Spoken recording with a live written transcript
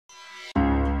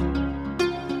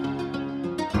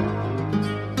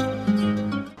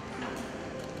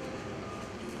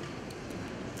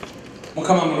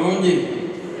mukama mulungi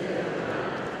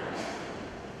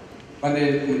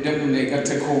bane mudemu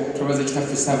negateko tubaze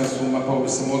kitaffe Ssaabasumba Paul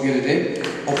Simwogerere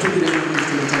okutugira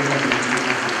ebintu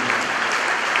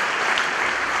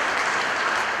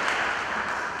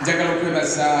njagala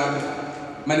okwebaza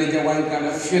manager wa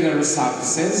Uganda Funeral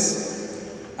Services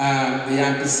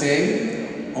yampise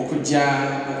okujja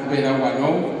okubeera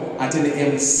wano ate ne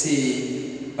MC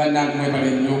bannange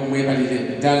mwebale nnyo mwebalire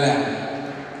ddala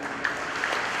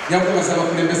nyakwebaza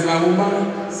abakulembeze bawuma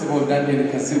Sebo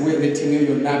Daniel Kazibwe ne ttiimu eyo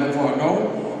yonna abava wano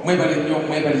mwebale nnyo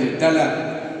mwebalire ddala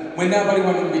mwenna abali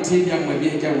wano mu biti byammwe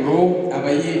eby'enjawulo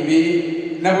abayimbi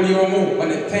na buli omu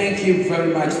bane thank you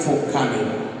very much for coming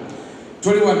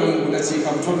tuli wano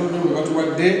munakiika mutono nnyo bwe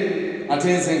batuwadde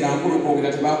ate nze nga nkulu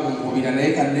okwogera tebakunkubira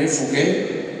naye kanneefuge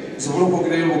nsobole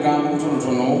okwogerayo obugambo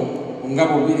butonotono nga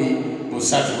bubiri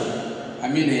busatu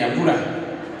amina yakula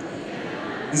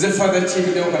nze Father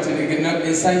Kiibi Kateregena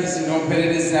ensangi zino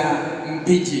mperereza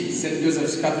Mpigi St.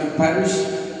 Joseph's Catholic Parish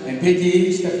Mpigi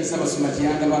kitaffe Ssaabasumba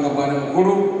Kiyandabanga bwana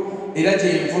mukulu era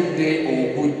gyenvudde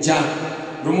okujja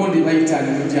lumondi bayita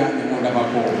ne mujja ne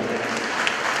mundabako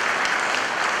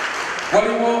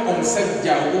waliwo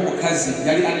omusajja ogw'omukazi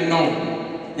yali unknown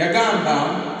yagamba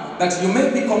that you may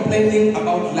be complaining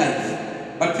about life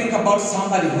but think about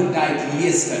somebody who died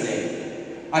yesterday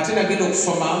ate nagenda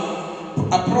okusoma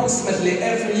approximately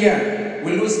every year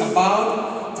we lose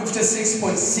about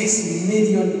 56.6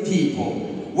 million people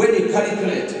when you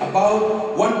calculate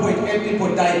about 1.8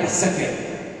 people die per second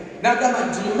nagamba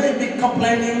you may be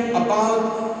complaining about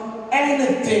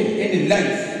anything in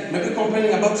life you may be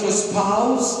complaining about your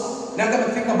spouse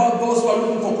Nagaba think about those who are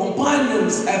looking for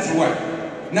companions everywhere.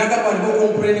 Nagaba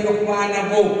go complaining of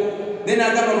Manabo. Then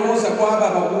Nagaba was a Quaba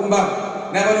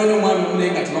Bagumba. Never know one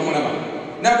name at Ramonaba.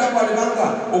 Nagaba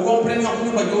Rebanga, or complaining of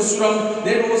Kuba Josuram,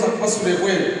 there was a possible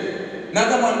way.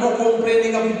 Nagaba go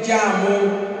complaining of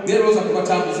Jamo, there was a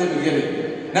Patam to say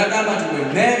beginning. Nagaba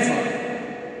will never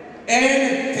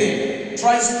anything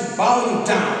tries to bow you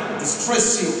down, to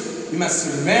stress you. You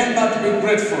must remember to be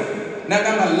grateful.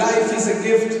 Nagamba life is a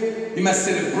gift. You must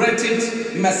celebrate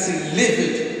it, you must live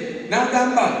it.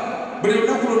 Nagamba, buli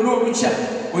lunaku lwonna olukya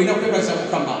olina kwebaza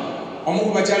Mukama. Omu ku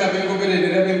bakyala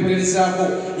bengobererera bempulirizaako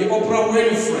ye Oprah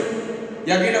Winfrey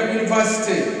yagenda ku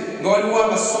university nga waliwo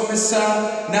abasomesa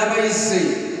n'abayizi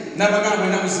n'abagamba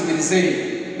namuzibirize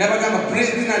n'abagamba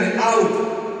breathe in and out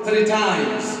 3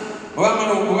 times.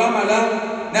 Obamala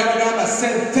n'abagamba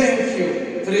say thank you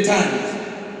 3 times.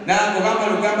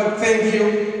 Obamala ogamba thank you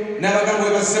n'abagamba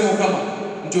webaze Mukama.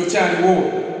 Njokyaliwo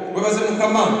webaze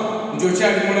Mukama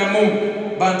njokyali mulamu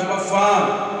bantu bafa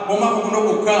omwaka guno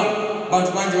gwokka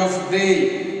bantu bangi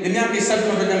bafudde emyaka 3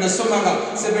 mabega nasomanga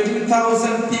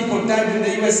 17,000 people died in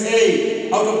the USA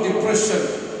out of depression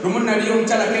lumu naliyo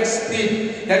omukyala Kate Speed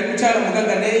yali mukyala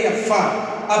mugagga naye yafa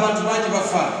abantu bangi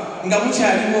bafa nga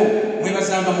mukyaliwo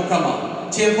mwebazanga Mukama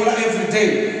kyenkola everyday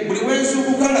buli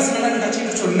wenzuukuka nga sinalabika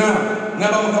kintu kyonna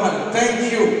ngamba Mukama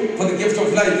thank you for the gift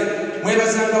of life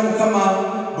mwebazanga Mukama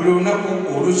buli lunaku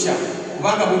olukya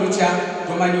kubanga bulukya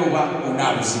tomanyi oba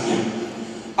onaaluzibya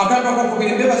akanga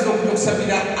kokubiri bebaza okuja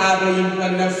okusabira abayimbi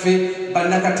bannaffe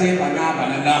bannakatemba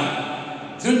n'abalala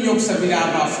zino nnyo okusabira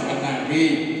abaafu bannange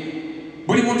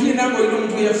buli muntu yenna ng'olina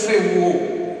omuntu eyafeewo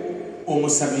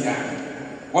omusabira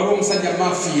waliwo omusajja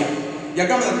mafiya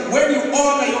yagamba when you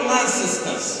honor your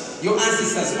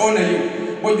ancestors honor you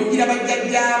bw'ojjukira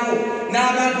bajjajjaabo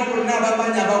n'abantu bonna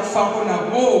abamanyi abakufaako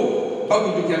nabo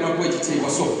bakujjukira nakuwa ekitiibwa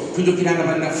so tujjukiranga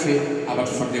bannaffe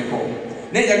abatufaddeko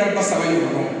naye njagala basabayo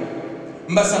muno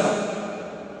mbasaba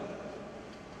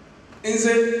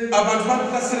nze abantu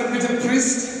batuka celebrated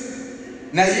priest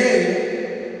naye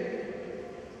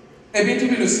ebintu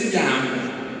bino si byangu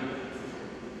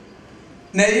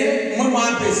naye mwe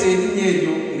mwampeesa erinnya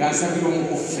eryo nga nsabira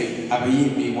omukuffe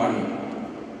abayimbi wano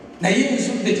naye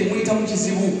nzudde temuyita mu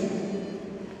kizibu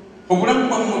obulamu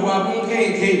bwammwe bwa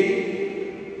bunkenke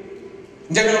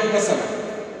njagala kubasaba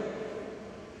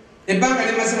ebbanga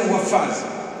limaze mu bwafaaza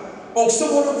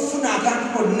okusobola okufuna akantu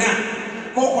konna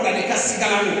kokola ne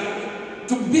kasigalawo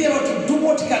to be able to do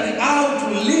what can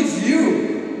outlive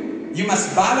you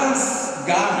must balance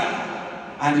God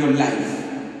and your life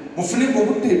mufuneko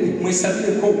obudde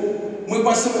mwesabireko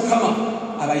mwekwase Mukama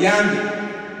abayambi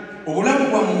obulamu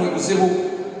bwammwe mwe buzibu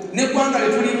n'eggwanga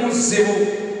lyetulimu zibu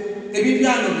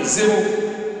ebibyano bizibu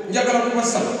njagala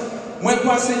kubasaba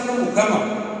mwekwase nnyo Mukama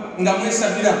nga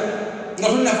mwesabira nga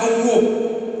tonavawuwo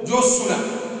gy'osula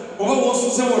oba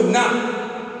w'osuze wonna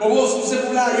oba osuze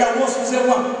Bulaaya oba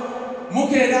osuzewa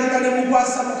mukeeranga ne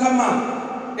mukwasa Mukama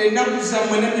ennaku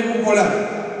zammwe ne bye mukola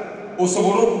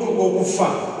osobola okutuuka okufa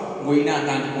ng'olina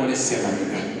akantu koolesa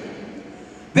emabega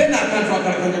then akantu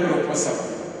akalakanyagala okubasaba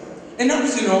ennaku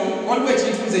zino waliwo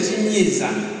ekintu nze kinyiiza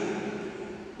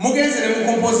mugenze ne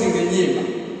mukompozinga ennyimba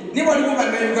ni waliwo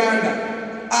bannayuganda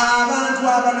abantu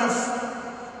abanafu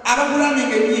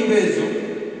abakulaminga ennyimba ezo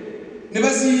ne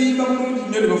baziyimba bulungi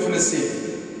nnyo ne bafuna sente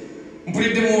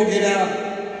mpulidde mwogera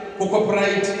ku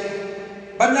copyright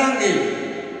bannange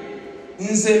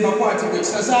nze mbakwatibwa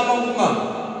ekisasa abawuma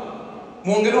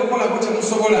mwongere okukolako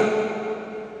kyemusobola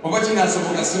oba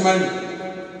kinaasoboka simanyi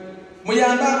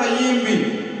muyambe abayimbi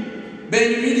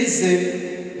benyumirize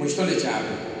mu kitonde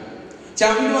kyabwe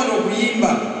kyabuli wano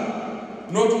okuyimba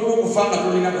n'otuuka okufa nga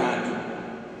tolina kantu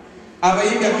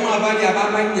abayimbi abamu abaali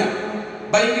abamanya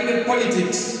bayingidde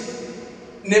politics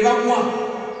ne bagwa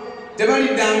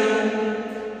tebaliddangu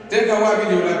teekawo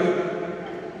abiri olabe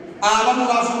abamu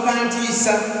bafuuka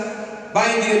ntiisa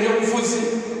bayingira ebyobufuzi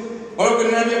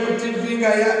olwogenabye ku tv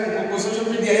nga ku social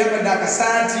media yabadde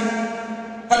akasaati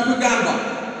kati kugamba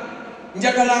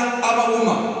njagala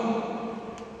abawuma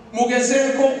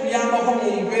mugezeeko okuyambako mu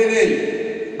mbeera eyo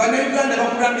bannayuganda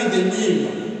bakulaminga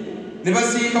ennyimba ne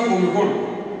baziyimba ku mikolo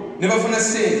ne bafuna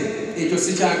ssente ekyo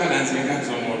sikyagala nze nga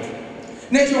nze omuntu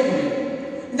n'ekyokubiri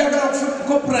njagala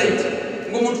copyright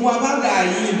ng'omuntu wabanga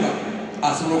ayimba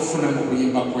asobola okufuna mu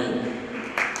kuyimba kwe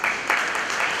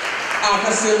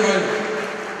akasembayo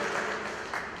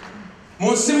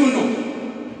mu nsi muno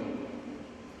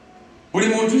buli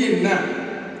muntu yenna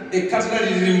ekkatala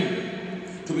lirimu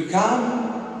to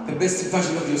become the best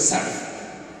version of yourself.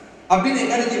 I've been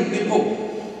encouraging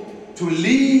people to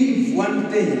live one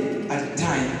day at a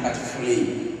time but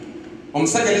fully.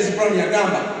 Omusajja Lizzy Brown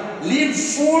yagamba live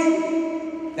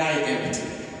full die empty.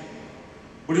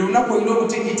 Buli lunaku olina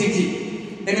obutikitiki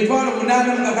emitwalo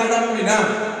 8,640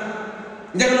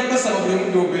 njagala okubasaba buli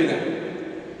omu gy'obeera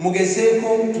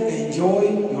mugezeeko to enjoy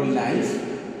your life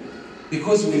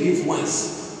because we live once.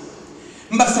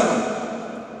 Mbasaba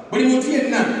buli muntu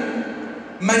yenna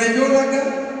manya by'olaga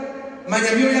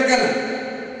manya by'oyagala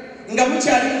nga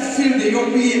mukyali mu field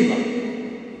ey'okuyimba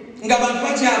nga bantu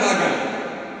bakyabagala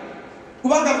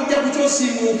kubanga kujja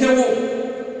kukyosiimuukewo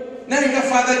naye nga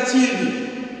Father Kiibi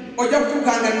ojja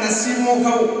kutuuka nga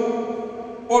nasiimuukawo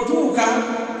otuuka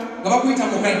nga bakuyita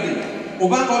mukadde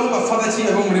obanga waliwo Father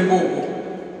Kiibi ab'omulembe ogwo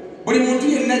buli muntu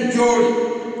yenna gy'oli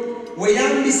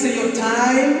weyambise your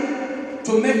time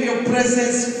to make your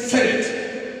presence felt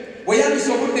weyambise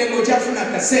obudde ng'okyafuna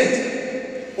kasente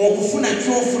okufuna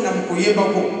kyofuna mu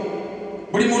kuyembako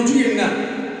buli muntu yenna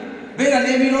beera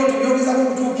n'ebirooto by'ogezaako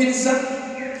okutuukiriza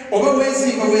oba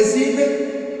weezimbe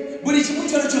buli kimu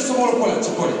kyona ky'osobola okukola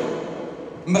kikole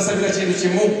mbasabira kintu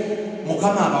kimu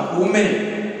Mukama abakuume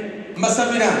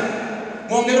mbasabira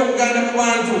mwongere okuganda mu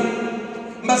bantu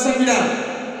mbasabira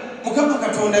Mukama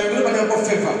Katonda ayogere banyako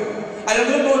feva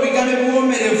ayogere ebigambo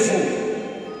ebiwoomerevu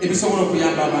ebisobola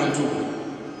okuyamba abantu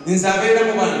nze abeera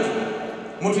mu bantu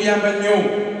mutuyamba nnyo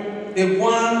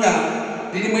eggwanga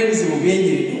lirimu ebizibu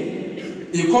bingi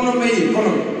ikonomi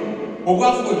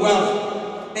obwavu bwe bwavu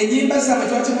ennyimba zaabwe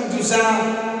kiba kimujjuza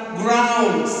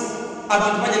grounds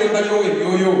abantu bajja ne balyowa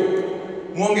ebyoyo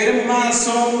mwongere mu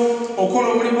maaso okola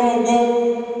omulimu ogwo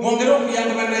mwongere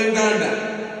okuyamba bannayuganda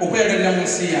okweyagalira mu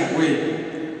nsi yaabwe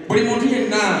buli muntu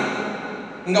yenna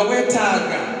nga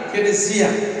weetaaga kereziya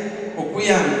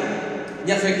okuyamba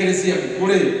nyaffe ekereziya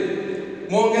mukule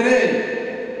mwongere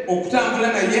okutambula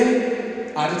naye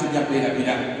ate tujja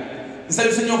kwerabira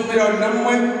nsanyuse nnyo okubeera wali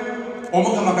nammwe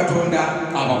Omukama Katonda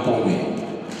abakuume.